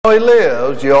He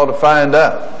lives, you ought to find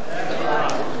out.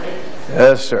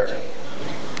 Yes, sir.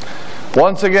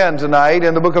 Once again tonight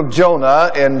in the book of Jonah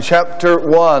in chapter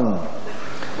 1.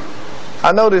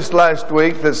 I noticed last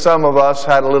week that some of us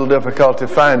had a little difficulty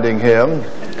finding him.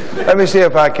 Let me see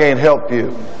if I can't help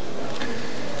you.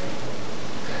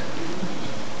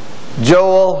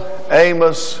 Joel,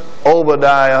 Amos,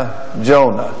 Obadiah,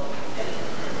 Jonah.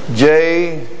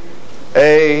 J-A-O-J.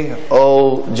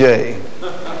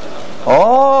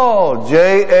 Oh,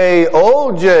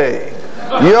 J-A-O-J.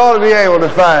 You ought to be able to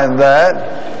find that.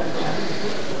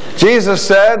 Jesus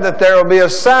said that there will be a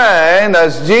sign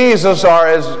as Jonah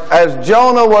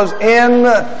was in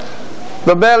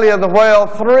the belly of the whale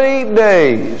 3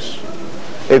 days.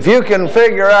 If you can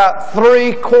figure out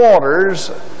 3/4,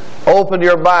 open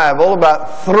your Bible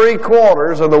about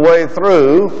 3/4 of the way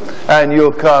through, and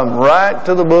you'll come right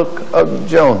to the book of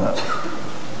Jonah.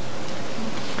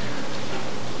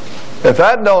 If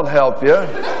that don't help you,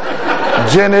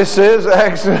 Genesis,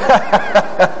 Exodus.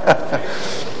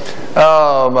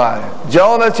 Oh my.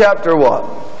 Jonah chapter 1.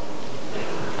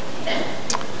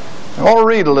 I want to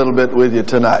read a little bit with you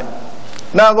tonight.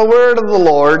 Now the word of the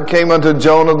Lord came unto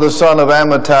Jonah the son of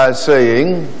Amittai,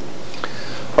 saying,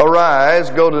 Arise,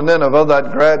 go to Nineveh,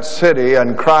 that great city,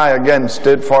 and cry against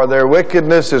it, for their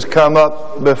wickedness is come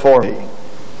up before me.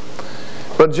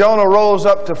 But Jonah rose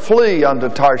up to flee unto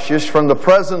Tarshish from the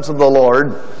presence of the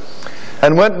Lord,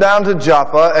 and went down to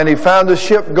Joppa, and he found a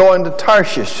ship going to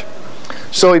Tarshish.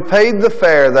 So he paid the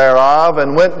fare thereof,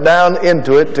 and went down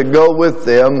into it to go with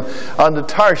them unto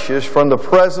Tarshish from the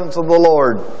presence of the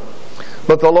Lord.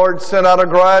 But the Lord sent out a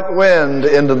great wind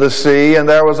into the sea, and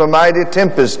there was a mighty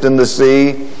tempest in the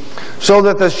sea, so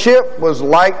that the ship was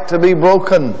like to be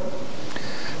broken.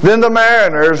 Then the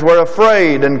mariners were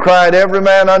afraid, and cried every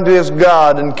man unto his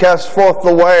God, and cast forth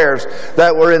the wares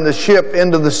that were in the ship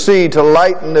into the sea to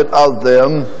lighten it of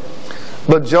them.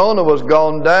 But Jonah was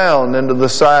gone down into the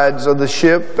sides of the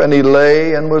ship, and he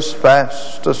lay and was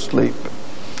fast asleep.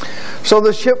 So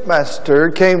the shipmaster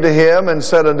came to him and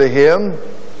said unto him,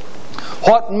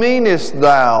 What meanest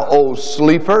thou, O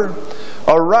sleeper?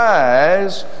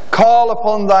 Arise, call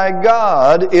upon thy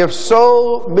God, if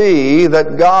so be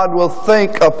that God will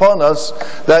think upon us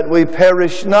that we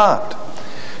perish not.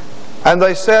 And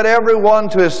they said, every one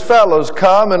to his fellows,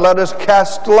 Come and let us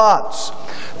cast lots,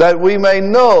 that we may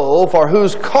know for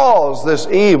whose cause this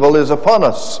evil is upon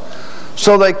us.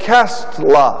 So they cast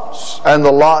lots, and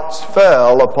the lots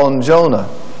fell upon Jonah.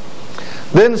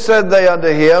 Then said they unto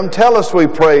him, Tell us, we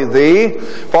pray thee,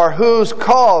 for whose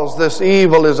cause this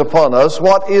evil is upon us?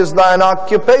 What is thine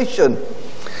occupation?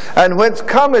 And whence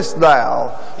comest thou?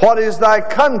 What is thy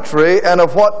country, and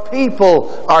of what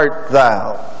people art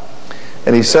thou?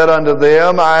 And he said unto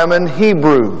them, I am an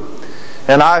Hebrew,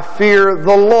 and I fear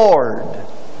the Lord,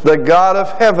 the God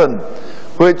of heaven,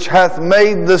 which hath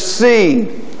made the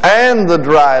sea and the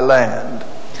dry land.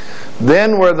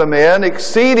 Then were the men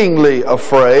exceedingly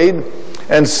afraid,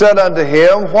 and said unto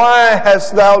him, Why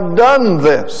hast thou done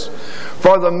this?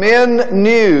 For the men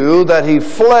knew that he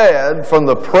fled from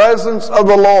the presence of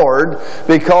the Lord,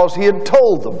 because he had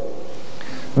told them.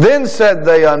 Then said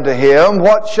they unto him,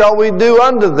 What shall we do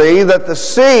unto thee, that the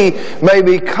sea may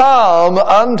become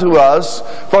unto us?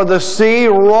 For the sea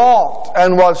wrought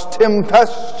and was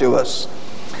tempestuous.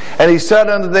 And he said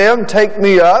unto them, Take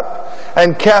me up,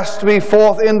 and cast me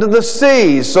forth into the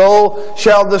sea, so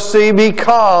shall the sea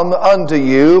become unto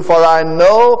you. For I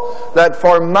know that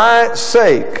for my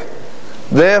sake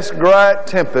this great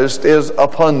tempest is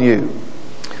upon you.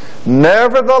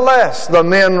 Nevertheless the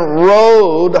men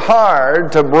rowed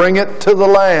hard to bring it to the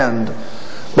land,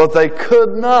 but they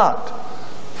could not,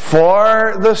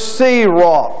 for the sea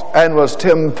wrought and was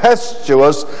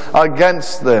tempestuous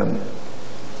against them.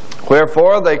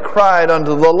 Wherefore they cried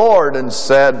unto the Lord, and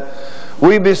said,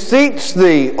 We beseech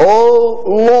thee, O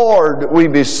Lord, we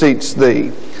beseech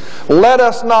thee, let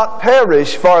us not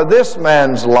perish for this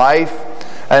man's life,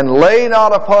 and lay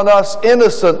not upon us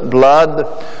innocent blood,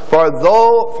 for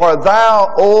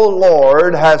thou, O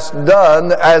Lord, hast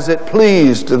done as it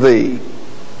pleased thee.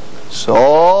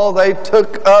 So they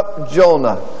took up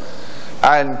Jonah,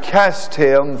 and cast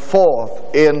him forth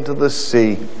into the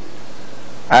sea.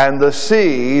 And the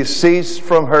sea ceased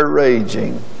from her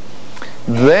raging.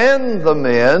 Then the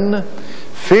men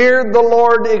feared the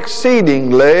Lord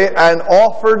exceedingly, and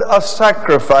offered a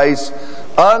sacrifice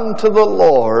unto the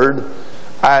Lord,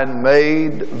 and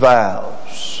made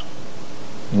vows.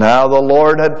 Now the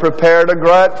Lord had prepared a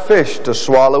great fish to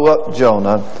swallow up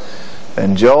Jonah,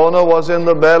 and Jonah was in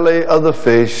the belly of the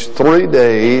fish 3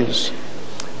 days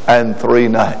and 3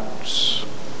 nights.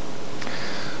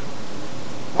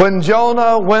 When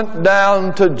Jonah went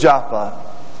down to Joppa,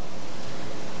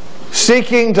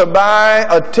 seeking to buy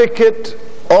a ticket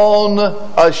on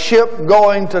a ship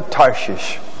going to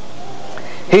Tarshish,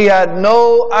 he had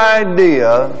no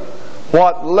idea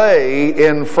what lay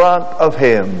in front of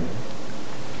him.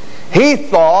 He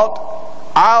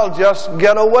thought, I'll just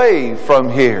get away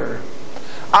from here.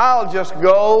 I'll just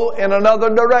go in another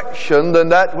direction than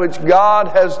that which God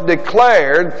has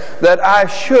declared that I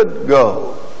should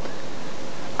go.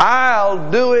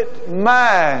 I'll do it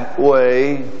my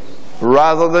way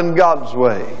rather than God's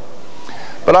way.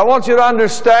 But I want you to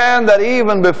understand that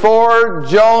even before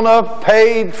Jonah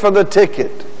paid for the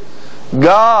ticket,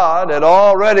 God had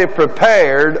already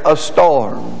prepared a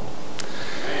storm.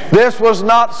 This was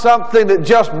not something that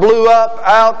just blew up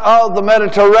out of the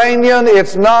Mediterranean.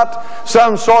 It's not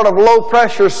some sort of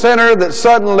low-pressure center that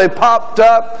suddenly popped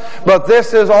up. But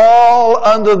this is all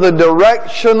under the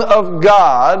direction of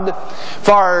God.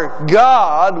 For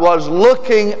God was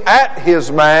looking at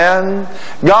His man.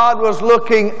 God was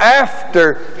looking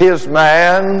after His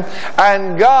man.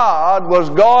 And God was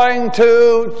going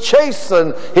to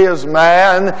chasten His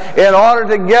man in order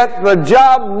to get the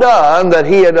job done that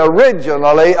He had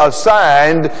originally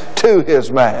assigned to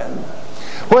His man.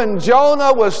 When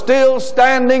Jonah was still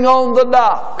standing on the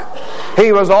dock,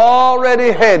 he was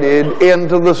already headed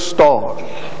into the storm,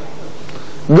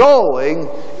 going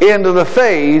into the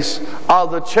face of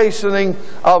the chastening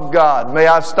of God. May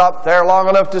I stop there long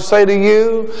enough to say to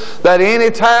you that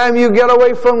anytime you get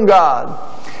away from God,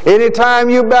 anytime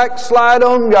you backslide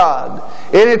on God,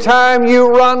 anytime you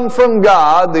run from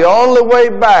God, the only way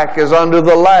back is under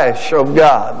the lash of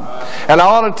God. And I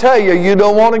want to tell you, you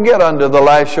don't want to get under the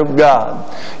lash of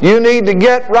God. You need to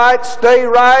get right, stay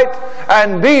right,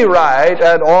 and be right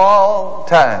at all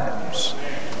times.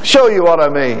 Show you what I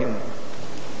mean.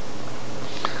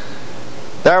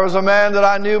 There was a man that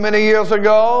I knew many years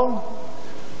ago,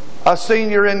 a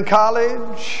senior in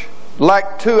college,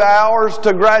 like 2 hours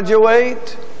to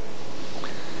graduate,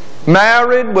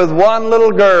 married with one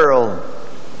little girl.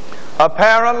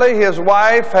 Apparently his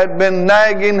wife had been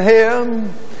nagging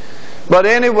him. But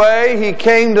anyway, he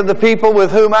came to the people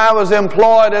with whom I was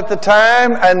employed at the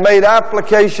time and made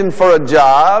application for a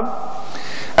job.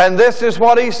 And this is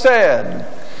what he said.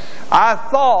 I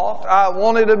thought I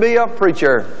wanted to be a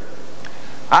preacher.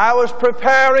 I was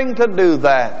preparing to do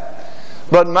that.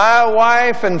 But my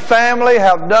wife and family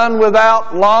have done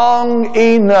without long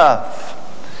enough.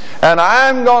 And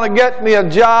I'm going to get me a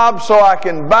job so I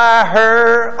can buy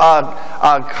her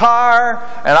a car,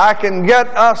 and I can get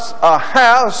us a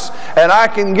house, and I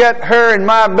can get her and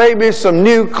my baby some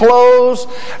new clothes,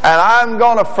 and I'm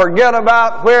going to forget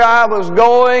about where I was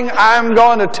going. I'm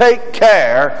going to take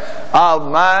care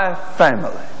of my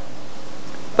family.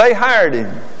 They hired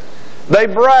him. They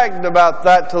bragged about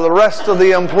that to the rest of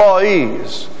the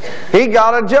employees. He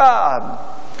got a job.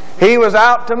 He was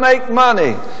out to make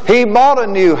money. He bought a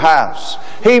new house.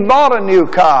 He bought a new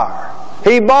car.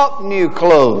 He bought new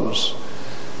clothes.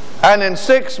 And in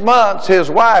 6 months,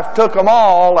 his wife took them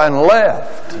all and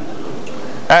left.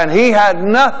 And he had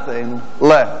nothing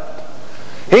left.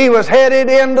 He was headed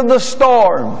into the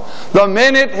storm. The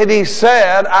minute that he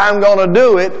said, I'm going to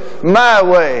do it my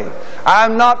way.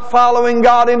 I'm not following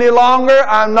God any longer.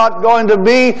 I'm not going to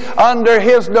be under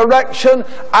His direction.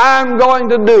 I'm going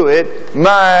to do it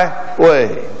my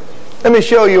way. Let me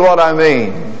show you what I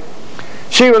mean.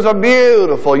 She was a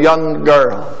beautiful young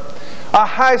girl, a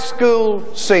high school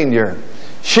senior.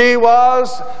 She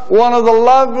was one of the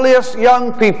loveliest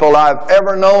young people I've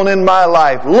ever known in my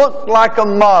life. Looked like a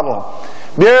model.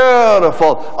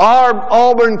 Beautiful,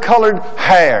 auburn-colored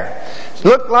hair.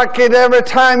 Looked like it every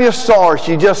time you saw her,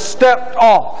 she just stepped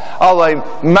off of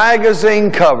a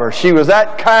magazine cover. She was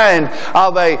that kind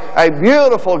of a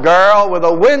beautiful girl with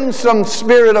a winsome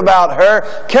spirit about her,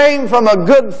 came from a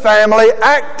good family,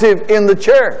 active in the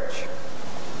church.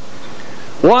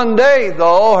 One day,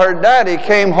 though, her daddy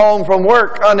came home from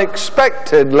work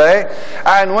unexpectedly,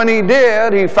 and when he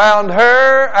did, he found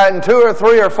her and 2 or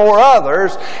 3 or 4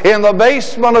 others in the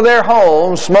basement of their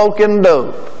home smoking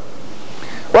dope.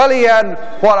 Well, he had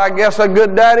what I guess a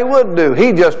good daddy would do.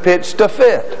 He just pitched a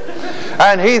fit.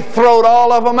 And he throwed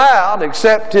all of them out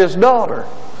except his daughter.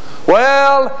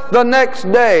 Well, the next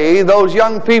day, those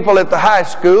young people at the high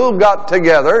school got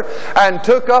together and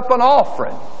took up an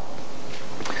offering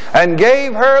and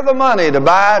gave her the money to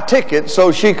buy a ticket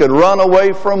so she could run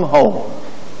away from home.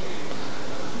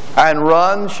 And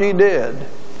run she did.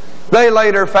 They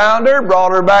later found her,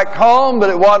 brought her back home, but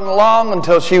it wasn't long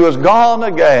until she was gone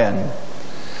again.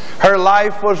 Her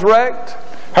life was wrecked.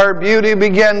 Her beauty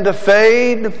began to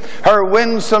fade. Her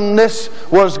winsomeness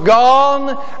was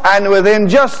gone. And within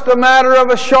just a matter of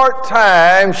a short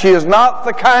time, she is not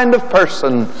the kind of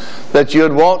person that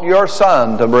you'd want your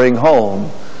son to bring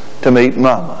home to meet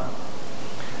Mama.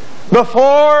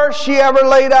 Before she ever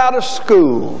laid out of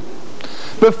school,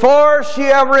 before she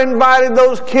ever invited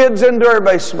those kids into her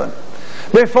basement,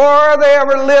 before they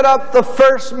ever lit up the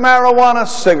first marijuana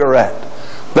cigarette,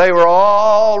 they were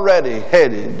already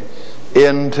headed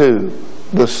into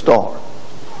the storm.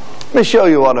 Let me show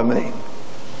you what I mean.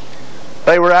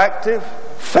 They were active,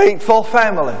 faithful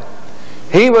family.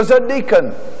 He was a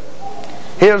deacon.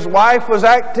 His wife was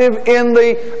active in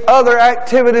the other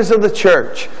activities of the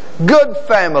church. Good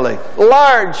family,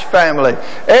 large family.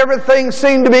 Everything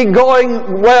seemed to be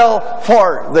going well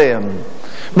for them.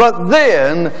 But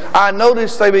then I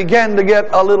noticed they began to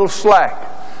get a little slack.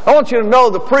 I want you to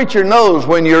know the preacher knows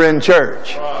when you're in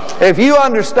church. If you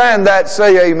understand that,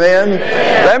 say amen.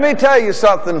 Let me tell you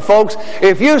something, folks.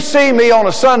 If you see me on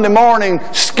a Sunday morning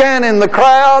scanning the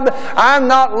crowd, I'm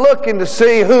not looking to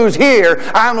see who's here.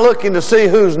 I'm looking to see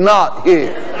who's not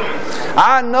here.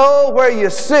 I know where you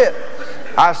sit.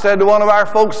 I said to one of our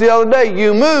folks the other day,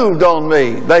 you moved on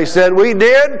me. They said, we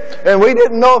did, and we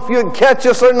didn't know if you'd catch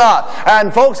us or not.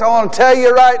 And folks, I want to tell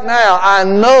you right now, I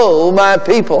know my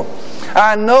people.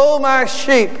 I know my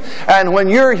sheep. And when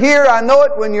you're here, I know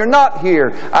it. When you're not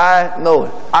here, I know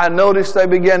it. I noticed they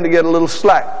began to get a little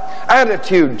slack.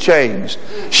 Attitude changed.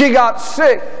 She got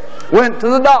sick. Went to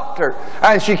the doctor,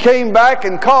 and she came back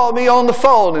and called me on the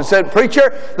phone and said,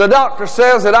 preacher, the doctor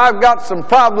says that I've got some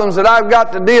problems that I've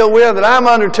got to deal with, and I'm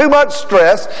under too much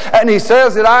stress, and he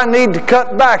says that I need to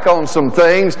cut back on some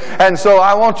things, and so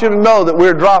I want you to know that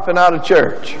we're dropping out of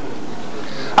church.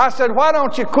 I said, why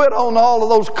don't you quit on all of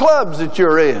those clubs that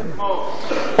you're in?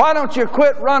 Why don't you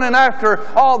quit running after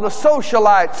all the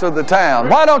socialites of the town?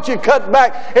 Why don't you cut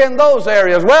back in those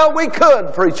areas? Well, we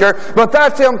could, preacher, but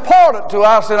that's important to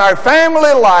us in our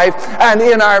family life and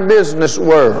in our business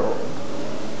world.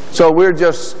 So we're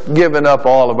just giving up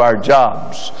all of our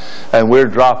jobs and we're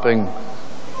dropping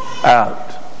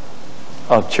out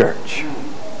of church.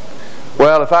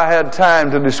 Well, if I had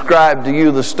time to describe to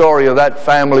you the story of that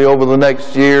family over the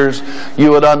next years,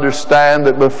 you would understand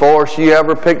that before she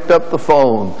ever picked up the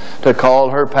phone to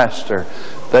call her pastor,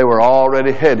 they were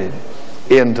already headed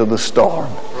into the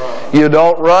storm. You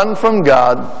don't run from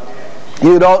God.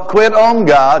 You don't quit on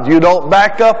God. You don't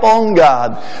back up on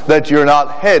God that you're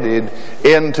not headed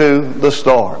into the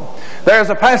storm.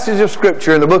 There's a passage of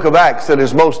Scripture in the book of Acts that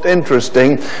is most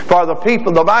interesting for the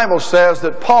people. The Bible says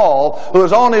that Paul, who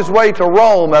is on his way to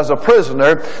Rome as a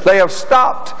prisoner, they have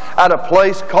stopped at a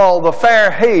place called the Fair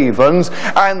Havens,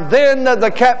 and then the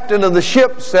captain of the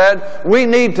ship said, we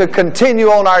need to continue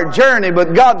on our journey,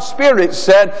 but God's Spirit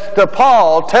said to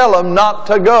Paul, tell him not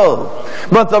to go.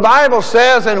 But the Bible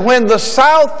says, and when the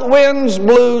south winds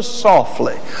blew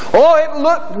softly, oh, it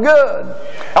looked good.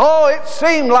 Oh, it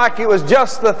seemed like it was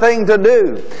just the thing to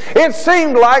do. It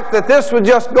seemed like that this was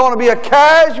just going to be a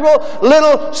casual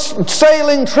little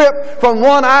sailing trip from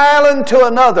one island to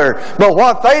another. But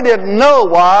what they didn't know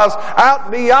was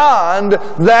out beyond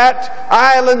that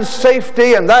island's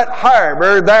safety and that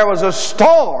harbor, there was a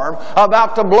storm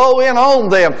about to blow in on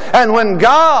them. And when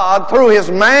God, through His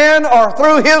man or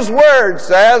through His Word,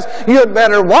 says, you'd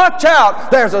better watch out,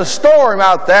 there's a storm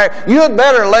out there, you'd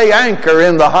better lay anchor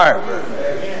in the harbor.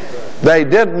 They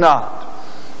did not,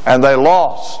 and they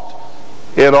lost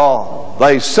it all.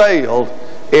 They sailed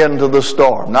into the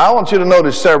storm. Now I want you to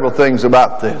notice several things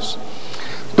about this.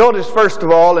 Notice first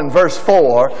of all in verse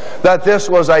 4 that this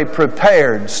was a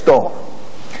prepared storm.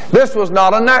 This was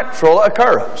not a natural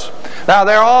occurrence. Now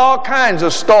there are all kinds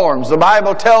of storms. The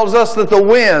Bible tells us that the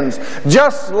winds,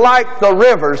 just like the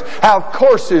rivers, have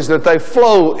courses that they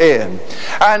flow in.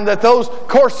 And that those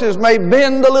courses may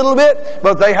bend a little bit,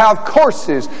 but they have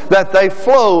courses that they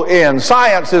flow in.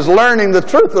 Science is learning the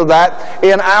truth of that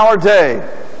in our day.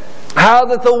 How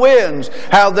that the winds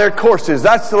have their courses.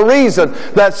 That's the reason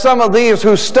that some of these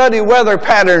who study weather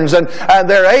patterns and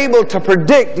they're able to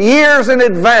predict years in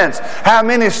advance how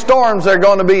many storms there are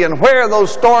going to be and where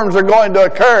those storms are going to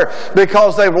occur,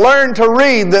 because they've learned to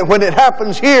read that when it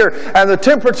happens here and the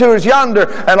temperature is yonder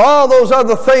and all those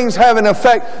other things have an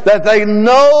effect, that they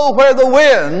know where the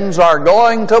winds are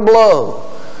going to blow.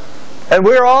 And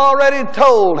we're already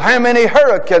told how many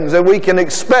hurricanes that we can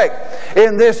expect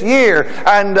in this year.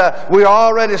 And we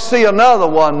already see another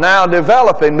one now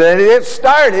developing. It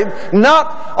started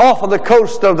not off of the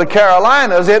coast of the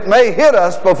Carolinas. It may hit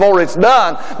us before it's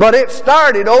done. But it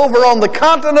started over on the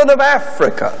continent of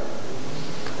Africa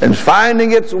and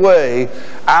finding its way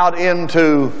out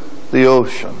into the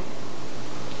ocean.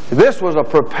 This was a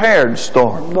prepared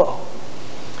storm, though.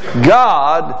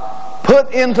 God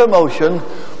put into motion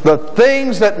the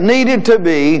things that needed to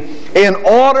be in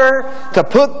order to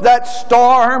put that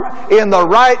storm in the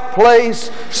right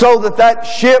place so that that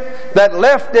ship that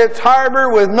left its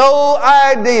harbor with no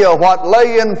idea what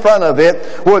lay in front of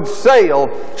it would sail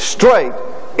straight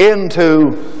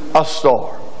into a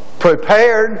storm.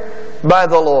 Prepared by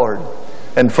the Lord.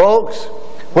 And folks,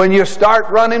 when you start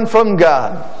running from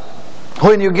God,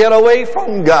 when you get away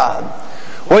from God,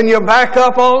 when you back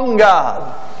up on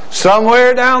God,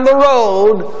 somewhere down the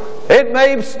road, it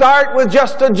may start with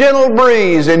just a gentle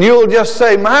breeze and you'll just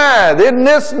say, "My, isn't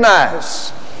this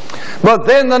nice?" But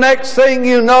then the next thing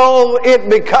you know, it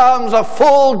becomes a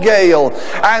full gale.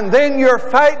 And then you're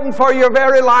fighting for your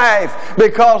very life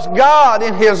because God,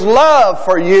 in His love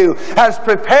for you, has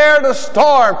prepared a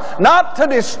storm not to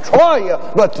destroy you,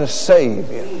 but to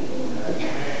save you.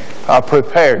 A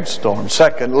prepared storm.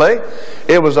 Secondly,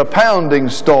 it was a pounding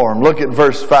storm. Look at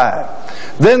verse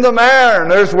 5. Then the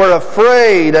mariners were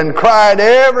afraid and cried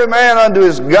every man unto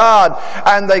his God,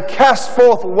 and they cast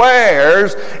forth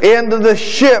wares into the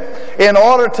ship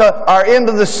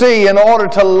into the sea in order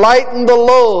to lighten the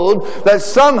load, that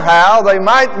somehow they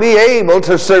might be able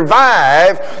to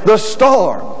survive the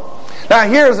storm. Now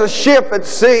here's a ship at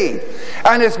sea,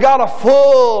 and it's got a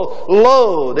full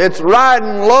load. It's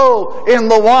riding low in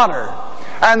the water.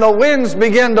 And the winds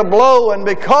begin to blow, and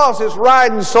because it's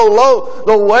riding so low,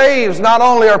 the waves not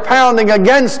only are pounding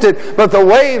against it, but the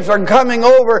waves are coming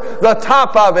over the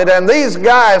top of it. And these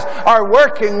guys are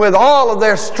working with all of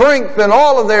their strength and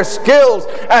all of their skills,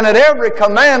 and at every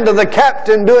command of the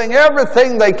captain, doing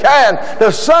everything they can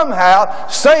to somehow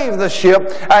save the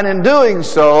ship, and in doing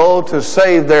so, to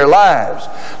save their lives.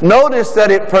 Notice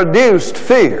that it produced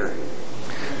fear.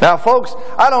 Now folks,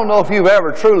 I don't know if you've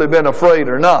ever truly been afraid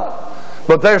or not,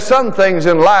 but there's some things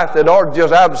in life that ought to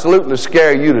just absolutely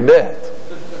scare you to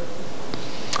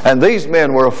death. And these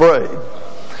men were afraid.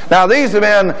 Now these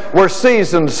men were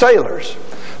seasoned sailors.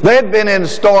 They'd been in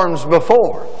storms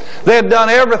before. They'd done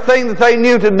everything that they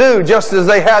knew to do just as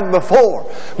they had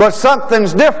before. But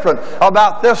something's different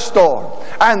about this storm.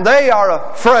 And they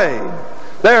are afraid.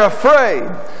 They're afraid.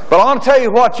 But I want to tell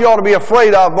you what you ought to be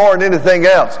afraid of more than anything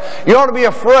else. You ought to be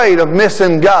afraid of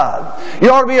missing God. You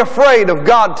ought to be afraid of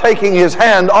God taking His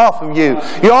hand off of you.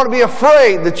 You ought to be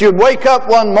afraid that you'd wake up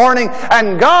one morning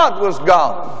and God was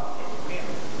gone.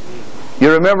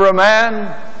 You remember a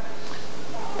man,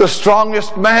 the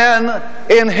strongest man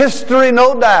in history,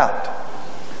 no doubt,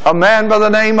 a man by the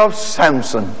name of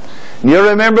Samson. You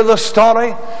remember the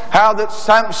story? How that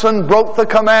Samson broke the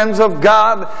commands of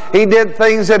God. He did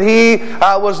things that he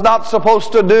was not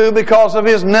supposed to do because of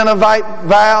his Ninevite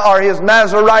vow or his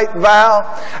Nazarite vow.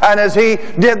 And as he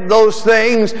did those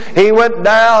things, he went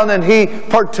down and he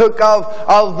partook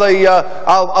of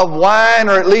wine,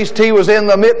 or at least he was in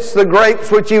the midst of the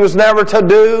grapes, which he was never to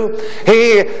do.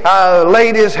 He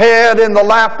laid his head in the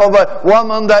lap of a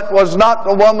woman that was not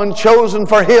the woman chosen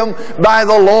for him by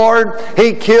the Lord.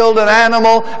 He killed an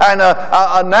animal, and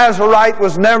a Nazarite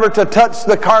was never to touch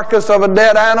the carcass of a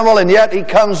dead animal, and yet he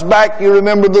comes back, you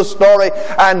remember the story,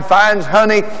 and finds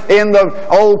honey in the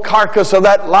old carcass of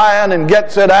that lion and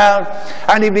gets it out,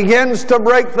 and he begins to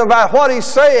break the vow. What he's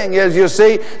saying is, you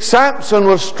see, Samson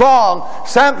was strong,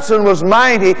 Samson was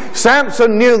mighty,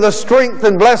 Samson knew the strength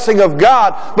and blessing of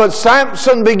God, but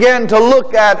Samson began to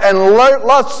look at and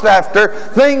lust after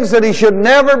things that he should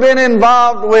never been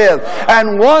involved with,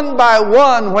 and one by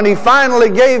one, when he finally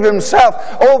gave himself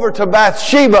over to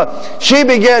Bathsheba, she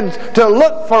began to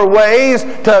look for ways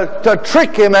to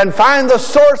trick him and find the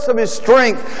source of his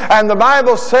strength. And the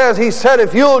Bible says, he said,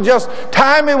 "If you'll just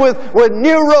tie me with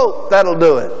new rope, that'll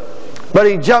do it." But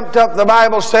he jumped up, the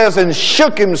Bible says, and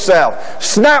shook himself,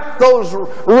 snapped those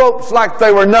ropes like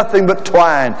they were nothing but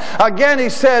twine. Again he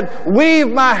said, "Weave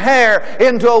my hair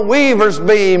into a weaver's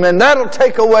beam, and that'll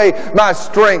take away my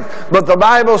strength." But the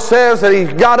Bible says that he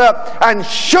got up and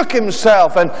shook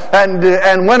himself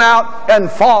and went out and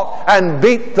fought and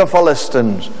beat the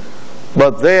Philistines.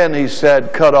 But then he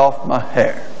said, "Cut off my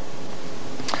hair."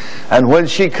 And when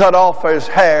she cut off his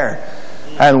hair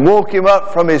and woke him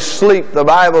up from his sleep, the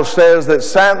Bible says that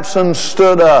Samson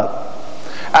stood up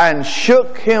and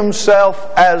shook himself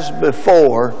as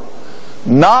before,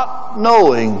 not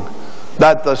knowing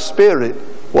that the Spirit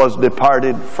was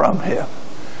departed from him.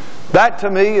 That to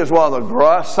me is one of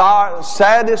the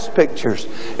saddest pictures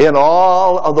in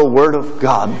all of the Word of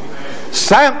God.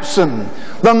 Samson,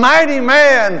 the mighty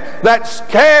man that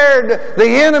scared the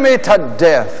enemy to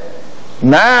death,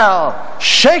 now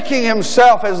shaking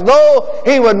himself as though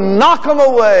he would knock them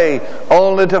away,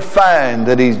 only to find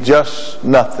that he's just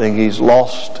nothing. He's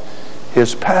lost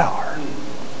his power.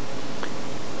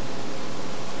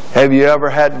 Have you ever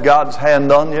had God's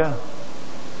hand on you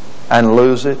and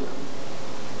lose it?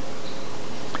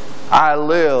 I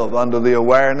live under the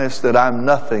awareness that I'm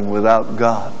nothing without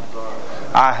God.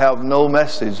 I have no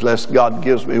message lest God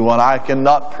gives me one. I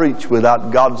cannot preach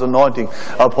without God's anointing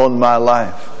upon my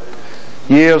life.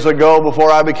 Years ago,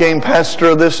 before I became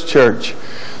pastor of this church,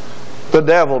 the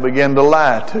devil began to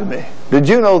lie to me. Did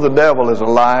you know the devil is a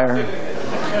liar?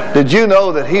 Did you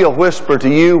know that he'll whisper to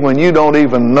you when you don't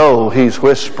even know he's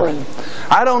whispering?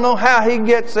 I don't know how he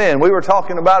gets in. We were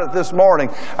talking about it this morning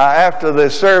after the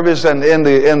service and in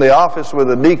the office with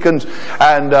the deacons,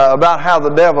 and about how the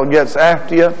devil gets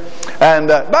after you. And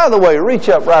by the way, reach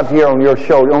up right here on your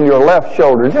shoulder, on your left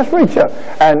shoulder. Just reach up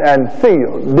and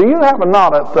feel. Do you have a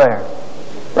knot up there?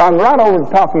 Right over the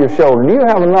top of your shoulder. Do you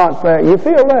have a knot there? You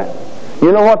feel that?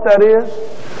 You know what that is?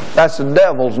 That's the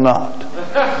devil's knot.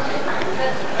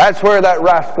 That's where that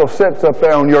rascal sits up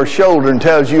there on your shoulder and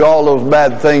tells you all those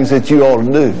bad things that you ought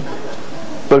to do.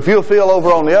 But if you'll feel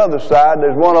over on the other side,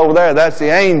 there's one over there. That's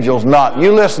the angel's knot.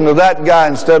 You listen to that guy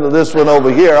instead of this one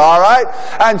over here, all right?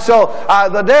 And so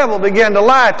the devil began to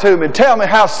lie to me, tell me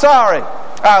how sorry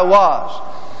I was.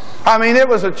 I mean, it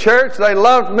was a church. They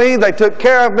loved me. They took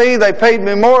care of me. They paid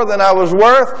me more than I was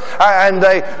worth. And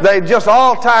they just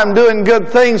all time doing good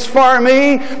things for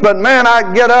me. But man,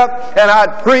 I'd get up and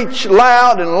I'd preach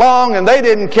loud and long, and they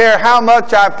didn't care how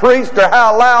much I preached or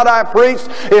how loud I preached.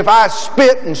 If I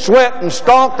spit and sweat and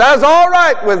stomped, that's all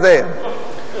right with them.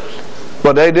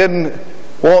 But they didn't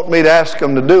want me to ask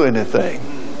them to do anything.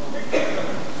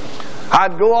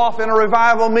 I'd go off in a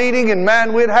revival meeting, and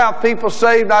man, we'd have people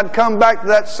saved. I'd come back to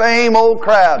that same old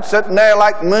crowd sitting there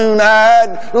like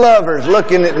moon-eyed lovers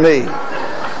looking at me.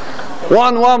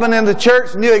 One woman in the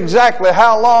church knew exactly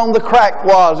how long the crack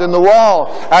was in the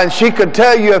wall, and she could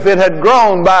tell you if it had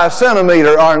grown by a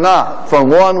centimeter or not from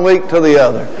one week to the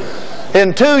other.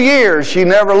 In 2 years, she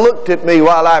never looked at me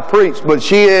while I preached, but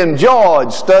she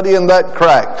enjoyed studying that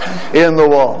crack in the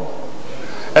wall.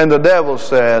 And the devil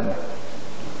said,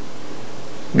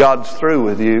 God's through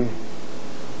with you.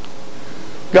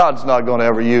 God's not going to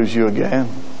ever use you again.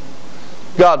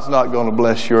 God's not going to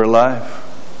bless your life.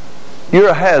 You're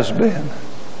a has-been.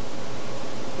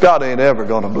 God ain't ever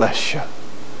going to bless you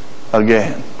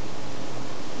again.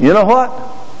 You know what?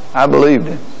 I believed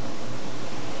him.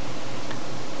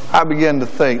 I began to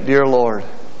think, dear Lord,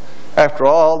 after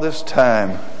all this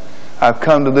time, I've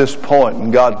come to this point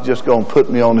and God's just going to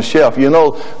put me on the shelf. You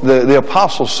know, the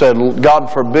apostle said, God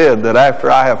forbid that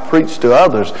after I have preached to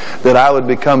others that I would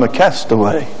become a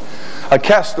castaway. A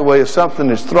castaway is something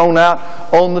that's thrown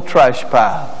out on the trash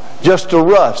pile. Just a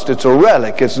rust. It's a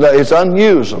relic. It's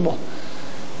unusable.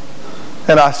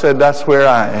 And I said, that's where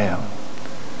I am.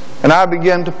 And I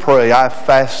began to pray. I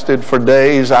fasted for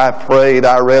days. I prayed.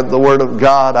 I read the Word of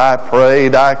God. I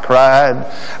prayed. I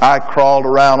cried. I crawled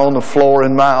around on the floor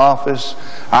in my office.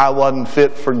 I wasn't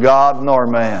fit for God nor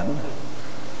man.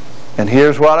 And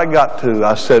here's what I got to.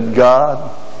 I said,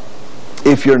 God,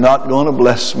 if you're not going to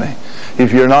bless me,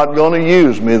 if you're not going to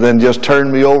use me, then just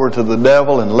turn me over to the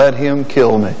devil and let him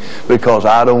kill me, because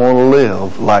I don't want to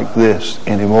live like this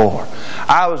anymore.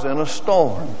 I was in a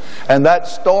storm, and that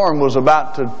storm was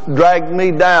about to drag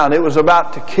me down. It was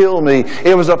about to kill me.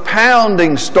 It was a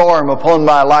pounding storm upon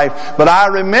my life. But I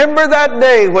remember that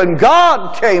day when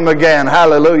God came again.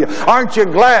 Hallelujah. Aren't you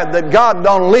glad that God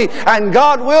don't leave? And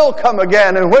God will come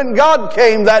again. And when God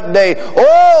came that day,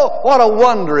 oh, what a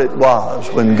wonder it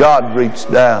was when God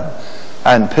reached down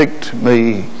and picked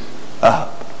me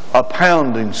up. A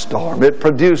pounding storm. It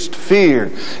produced fear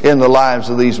in the lives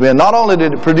of these men. Not only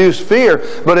did it produce fear,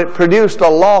 but it produced a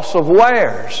loss of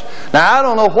wares. Now, I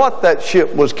don't know what that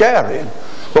ship was carrying,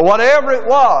 but whatever it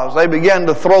was, they began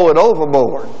to throw it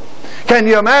overboard. Can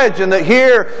you imagine that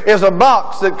here is a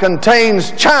box that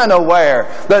contains Chinaware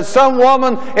that some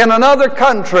woman in another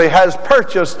country has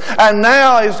purchased and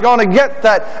now is going to get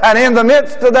that, and in the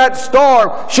midst of that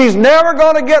storm, she's never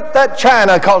going to get that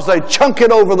china because they chunk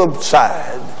it over the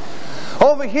side.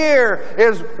 Over here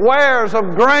is wares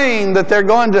of grain that they're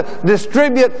going to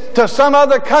distribute to some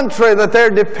other country, that they're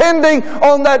depending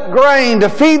on that grain to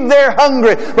feed their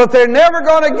hungry, but they're never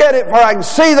going to get it, for I can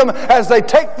see them as they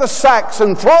take the sacks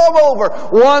and throw them over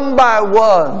one by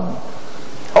one.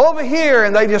 Over here,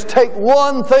 and they just take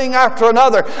one thing after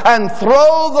another and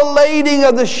throw the lading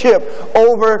of the ship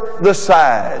over the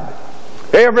side.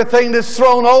 Everything that's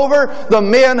thrown over, the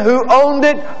men who owned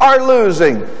it are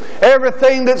losing.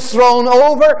 Everything that's thrown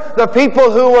over, the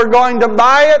people who are going to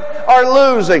buy it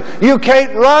are losing. You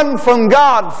can't run from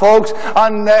God, folks,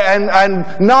 and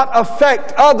not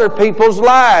affect other people's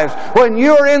lives. When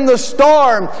you're in the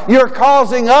storm, you're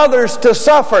causing others to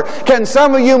suffer. Can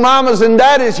some of you mamas and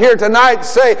daddies here tonight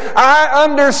say, I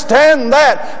understand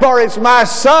that, for it's my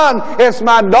son, it's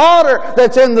my daughter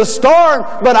that's in the storm,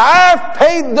 but I've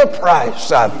paid the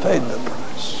price. I've paid the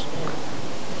price.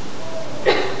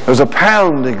 It was a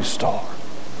pounding storm,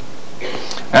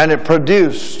 and it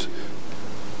produced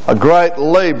a great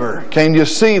labor. Can you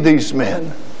see these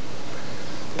men?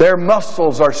 Their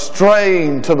muscles are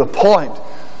strained to the point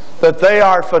that they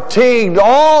are fatigued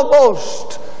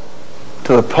almost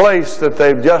to the place that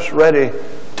they're just ready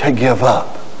to give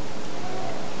up.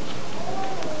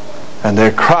 And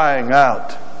they're crying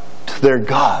out to their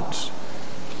gods.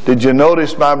 Did you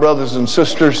notice, my brothers and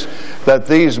sisters, that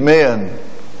these men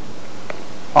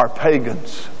are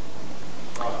pagans?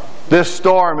 This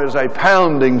storm is a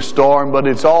pounding storm, but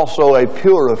it's also a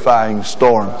purifying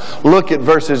storm. Look at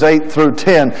verses 8 through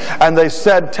 10. And they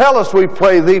said, tell us, we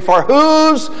pray thee, for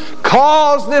whose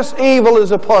cause this evil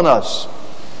is upon us?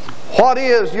 What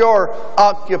is your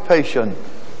occupation?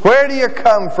 Where do you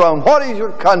come from? What is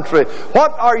your country?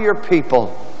 What are your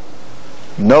people?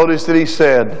 Notice that he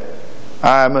said,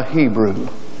 I am a Hebrew.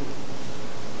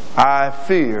 I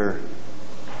fear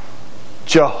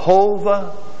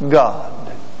Jehovah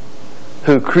God,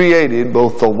 who created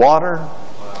both the water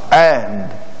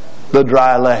and the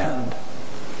dry land.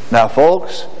 Now,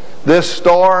 folks, this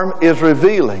storm is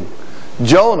revealing.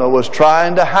 Jonah was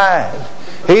trying to hide.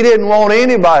 He didn't want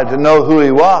anybody to know who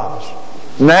he was.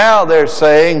 Now they're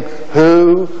saying,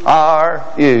 who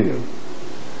are you?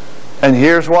 And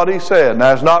here's what he said.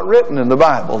 Now, it's not written in the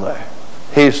Bible there.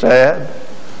 He said,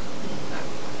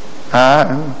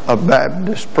 I'm a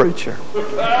Baptist preacher.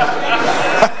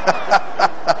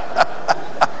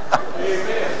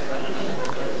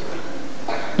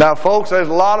 Now, folks, there's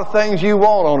a lot of things you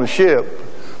want on a ship,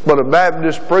 but a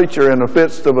Baptist preacher in the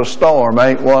midst of a storm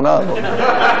ain't one of them.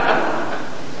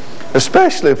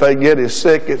 Especially if they get as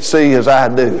sick at sea as I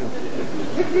do.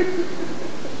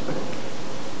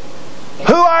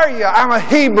 Who are you? I'm a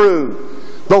Hebrew.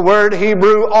 The word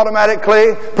Hebrew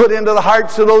automatically put into the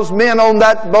hearts of those men on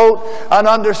that boat an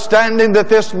understanding that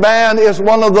this man is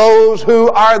one of those who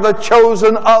are the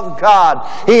chosen of God.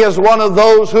 He is one of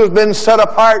those who has been set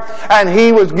apart, and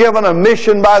he was given a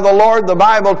mission by the Lord. The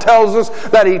Bible tells us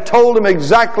that he told him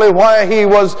exactly why he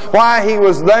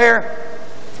was there.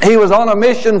 He was on a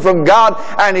mission from God,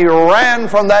 and he ran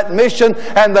from that mission,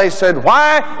 and they said,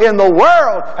 why in the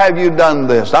world have you done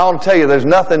this? I want to tell you, there's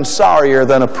nothing sorrier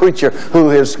than a preacher who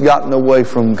has gotten away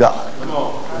from God.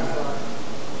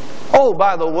 Oh,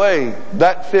 by the way,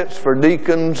 that fits for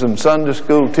deacons and Sunday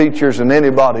school teachers and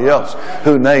anybody else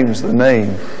who names the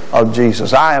name of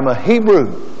Jesus. I am a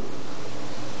Hebrew,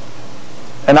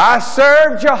 and I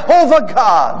serve Jehovah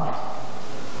God.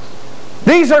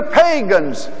 These are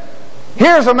pagans.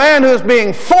 Here's a man who is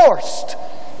being forced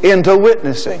into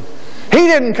witnessing. He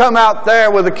didn't come out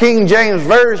there with the King James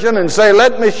Version and say,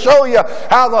 let me show you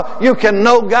how you can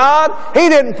know God. He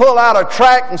didn't pull out a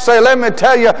tract and say, let me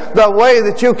tell you the way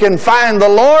that you can find the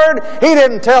Lord. He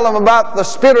didn't tell them about the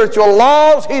spiritual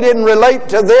laws. He didn't relate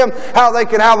to them how they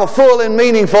can have a full and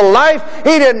meaningful life.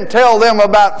 He didn't tell them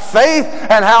about faith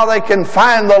and how they can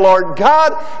find the Lord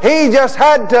God. He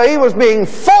was being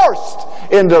forced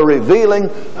into revealing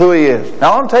who he is.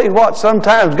 Now, I want to tell you what,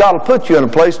 sometimes God will put you in a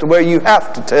place to where you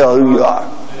have to tell who you are.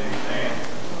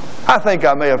 I think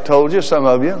I may have told you, some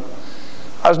of you.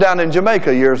 I was down in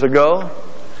Jamaica years ago,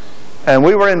 and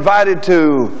we were invited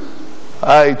to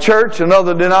a church,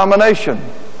 another denomination,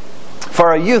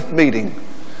 for a youth meeting.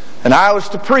 And I was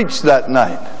to preach that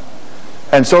night.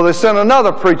 And so they sent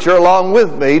another preacher along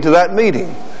with me to that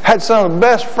meeting. Had some of the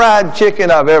best fried chicken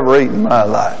I've ever eaten in my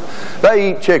life.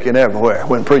 They eat chicken everywhere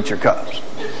when preacher comes.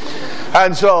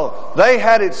 And so they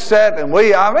had it set, and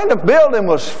the building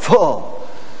was full.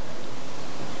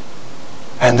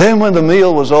 And then when the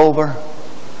meal was over,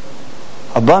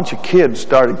 a bunch of kids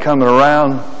started coming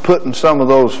around putting some of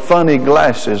those funny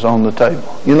glasses on the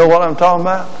table. You know what I'm talking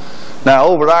about? Now,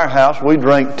 over at our house, we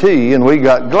drank tea and we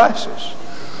got glasses.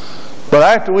 But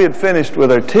after we had finished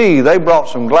with our tea, they brought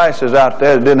some glasses out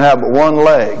there that didn't have but one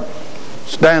leg.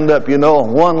 Stand up,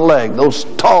 on one leg. Those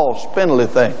tall, spindly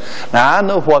things. Now, I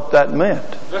know what that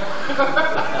meant.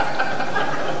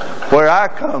 Where I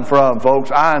come from,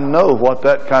 folks, I know what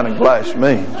that kind of glass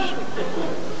means.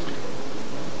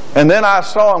 And then I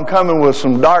saw them coming with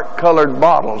some dark-colored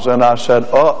bottles, and I said,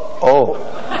 uh-oh,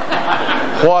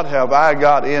 what have I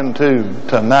got into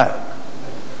tonight?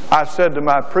 I said to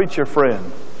my preacher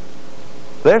friend,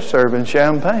 they're serving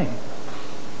champagne.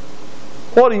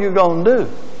 What are you going to do?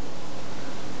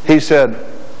 He said,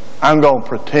 I'm going to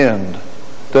pretend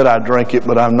that I drink it,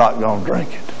 but I'm not going to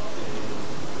drink it.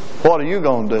 What are you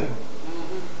going to do?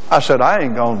 I said, I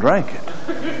ain't going to drink it.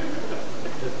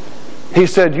 He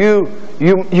said, you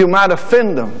might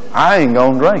offend them. I ain't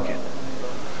going to drink it.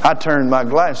 I turned my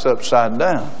glass upside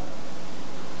down.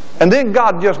 And then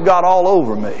God just got all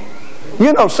over me.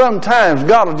 You know, sometimes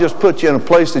God will just put you in a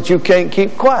place that you can't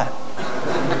keep quiet.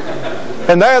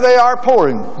 And there they are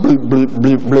pouring, bloop, bloop,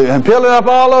 bloop, bloop, and filling up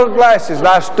all those glasses. And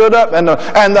I stood up, and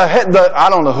the I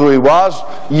don't know who he was,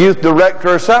 youth director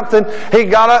or something. He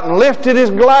got up and lifted his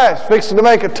glass, fixing to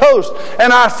make a toast.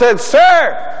 And I said,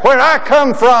 sir, where I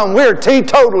come from, we're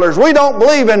teetotalers. We don't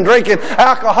believe in drinking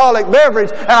alcoholic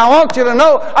beverage. And I want you to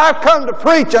know, I've come to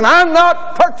preach, and I'm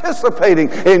not participating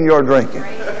in your drinking.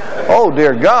 Oh,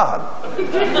 dear God.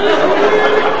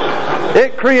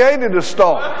 It created a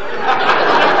storm.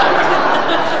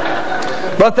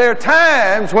 But there are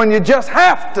times when you just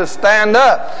have to stand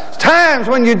up. Times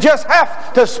when you just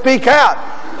have to speak out.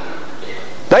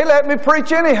 They let me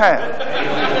preach anyhow.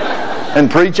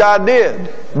 And preach I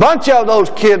did. A bunch of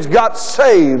those kids got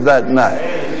saved that night.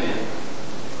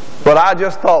 But I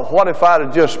just thought, what if I'd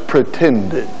have just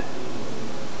pretended?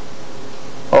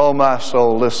 Oh, my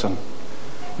soul, listen.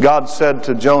 God said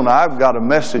to Jonah, I've got a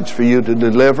message for you to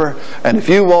deliver. And if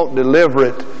you won't deliver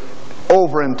it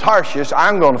over in Tarshish,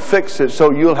 I'm going to fix it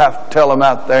so you'll have to tell them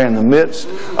out there in the midst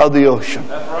of the ocean.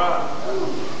 That's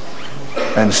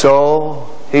right. And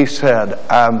so he said,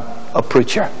 I'm a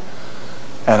preacher.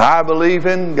 And I believe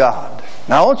in God.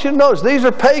 Now I want you to notice, these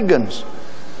are pagans.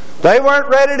 They weren't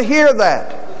ready to hear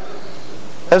that.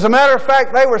 As a matter of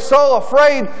fact, they were so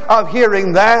afraid of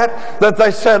hearing that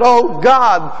they said, oh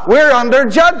God, we're under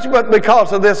judgment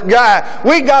because of this guy.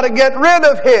 We got to get rid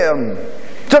of him.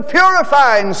 It's a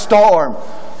purifying storm.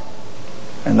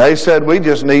 And they said, we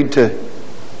just need to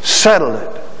settle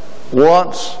it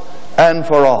once and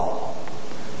for all.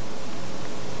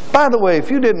 By the way,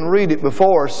 if you didn't read it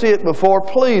before or see it before,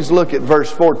 please look at verse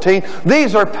 14.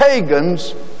 These are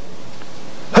pagans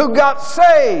who got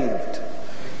saved.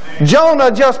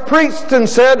 Jonah just preached and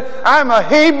said, I'm a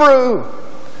Hebrew.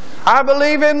 I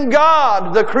believe in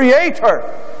God, the Creator.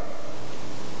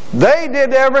 They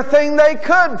did everything they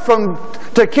could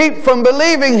to keep from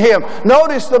believing Him.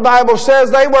 Notice the Bible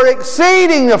says they were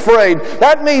exceeding afraid.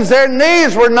 That means their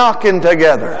knees were knocking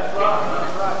together.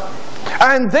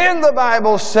 And then the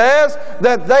Bible says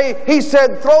that he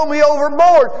said, throw me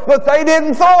overboard. But they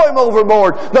didn't throw him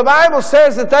overboard. The Bible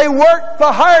says that they worked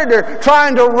the harder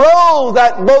trying to row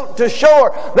that boat to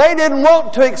shore. They didn't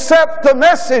want to accept the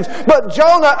message. But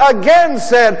Jonah again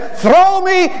said, throw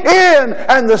me in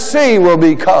and the sea will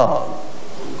be calm.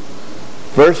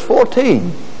 Verse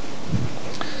 14.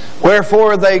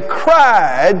 Wherefore they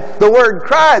cried. The word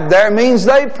cried there means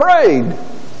they prayed.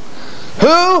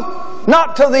 Who?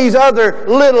 Not to these other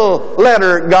little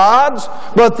letter gods,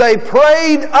 but they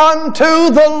prayed unto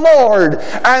the Lord.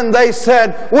 And they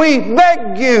said, we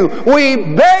beg you,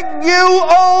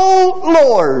 O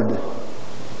Lord.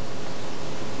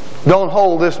 Don't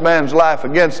hold this man's life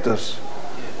against us,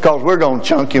 because we're going to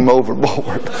chunk him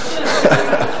overboard.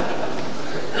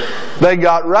 They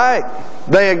got right.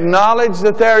 They acknowledged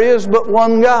that there is but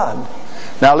one God.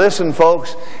 Now listen,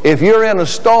 folks, if you're in a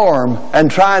storm and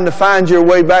trying to find your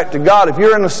way back to God, if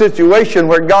you're in a situation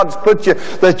where God's put you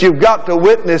that you've got to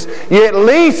witness, you at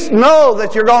least know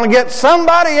that you're going to get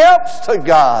somebody else to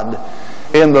God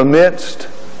in the midst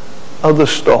of the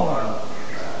storm.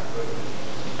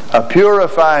 A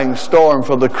purifying storm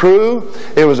for the crew.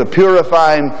 It was a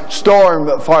purifying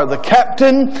storm for the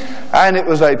captain, and it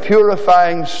was a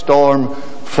purifying storm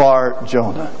for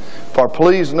Jonah. For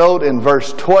please note in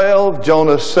verse 12,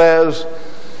 Jonah says,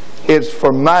 it's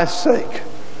for my sake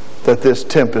that this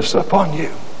tempest upon you.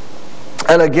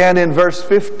 And again in verse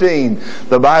 15,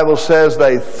 the Bible says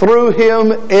they threw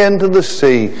him into the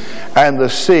sea, and the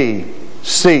sea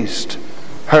ceased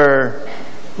her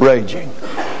raging.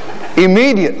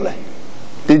 Immediately.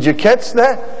 Did you catch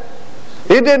that?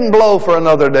 It didn't blow for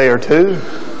another day or two.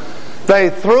 They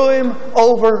threw him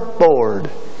overboard,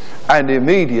 and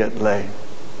immediately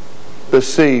the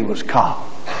sea was calm.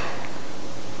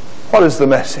 What is the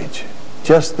message?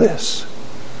 Just this.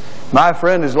 My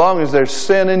friend, as long as there's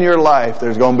sin in your life,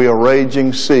 there's going to be a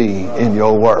raging sea in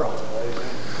your world.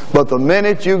 But the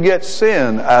minute you get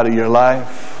sin out of your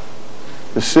life,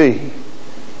 the sea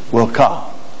will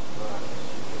calm.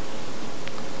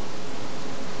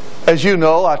 As you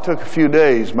know, I took a few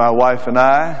days, my wife and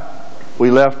I, We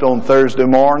left on Thursday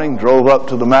morning, drove up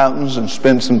to the mountains and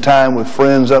spent some time with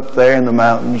friends up there in the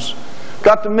mountains.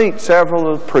 Got to meet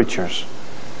several of the preachers.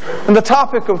 And the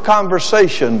topic of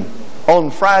conversation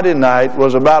on Friday night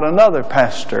was about another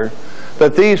pastor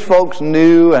that these folks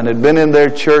knew and had been in their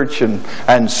church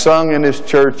and sung in his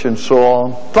church and so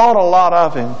on. Thought a lot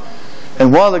of him.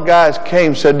 And one of the guys came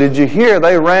and said, "Did you hear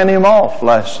they ran him off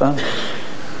last Sunday?"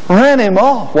 Ran him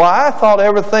off. Why, I thought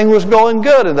everything was going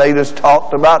good. And they just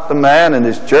talked about the man and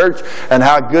his church and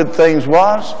how good things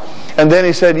was. And then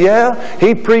he said, yeah,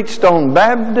 he preached on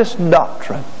Baptist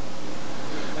doctrine.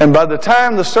 And by the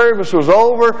time the service was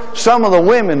over, some of the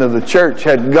women of the church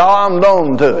had glommed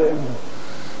on to him.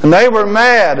 And they were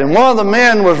mad. And one of the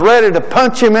men was ready to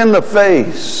punch him in the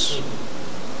face.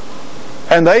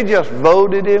 And they just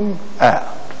voted him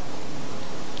out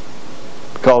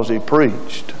because he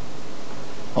preached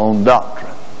on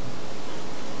doctrine.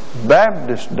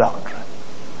 Baptist doctrine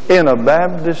in a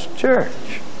Baptist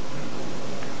church.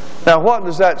 Now what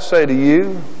does that say to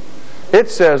you? It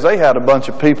says they had a bunch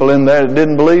of people in there that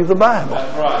didn't believe the Bible.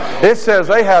 That's right. It says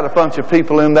they had a bunch of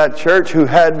people in that church who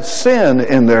had sin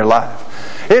in their life.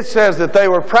 It says that they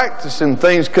were practicing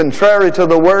things contrary to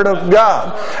the Word of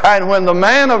God. And when the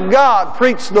man of God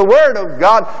preached the Word of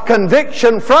God,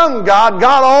 conviction from God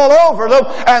got all over them,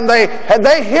 and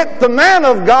they hit the man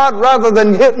of God rather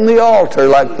than hitting the altar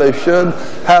like they should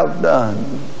have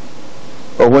done.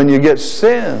 But when you get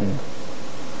sin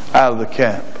out of the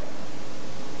camp,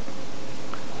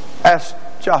 ask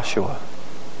Joshua.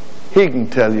 He can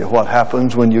tell you what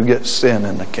happens when you get sin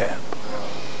in the camp.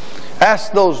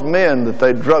 Ask those men that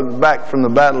they drugged back from the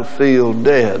battlefield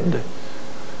dead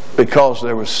because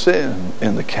there was sin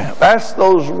in the camp. Ask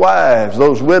those wives,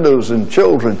 those widows and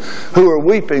children who are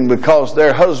weeping because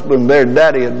their husband, their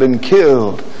daddy had been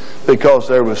killed because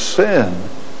there was sin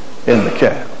in the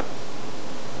camp.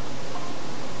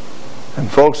 And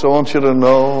folks, I want you to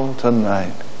know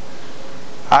tonight,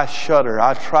 I shudder.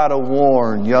 I try to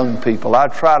warn young people. I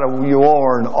try to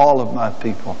warn all of my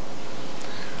people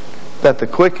that the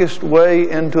quickest way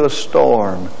into a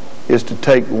storm is to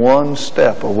take one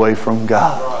step away from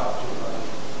God.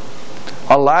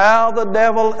 Allow the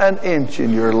devil an inch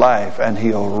in your life and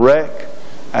he'll wreck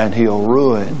and he'll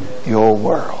ruin your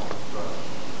world.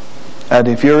 And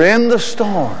if you're in the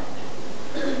storm,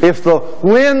 if the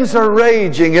winds are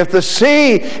raging, if the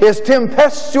sea is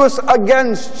tempestuous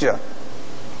against you,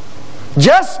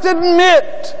 just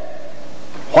admit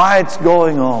why it's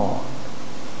going on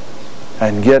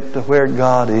and get to where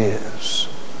God is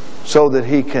so that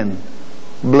He can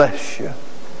bless you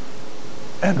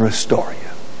and restore you.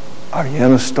 Are you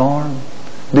in a storm?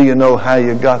 Do you know how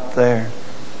you got there?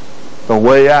 The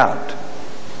way out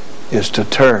is to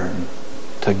turn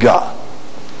to God.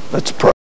 Let's pray.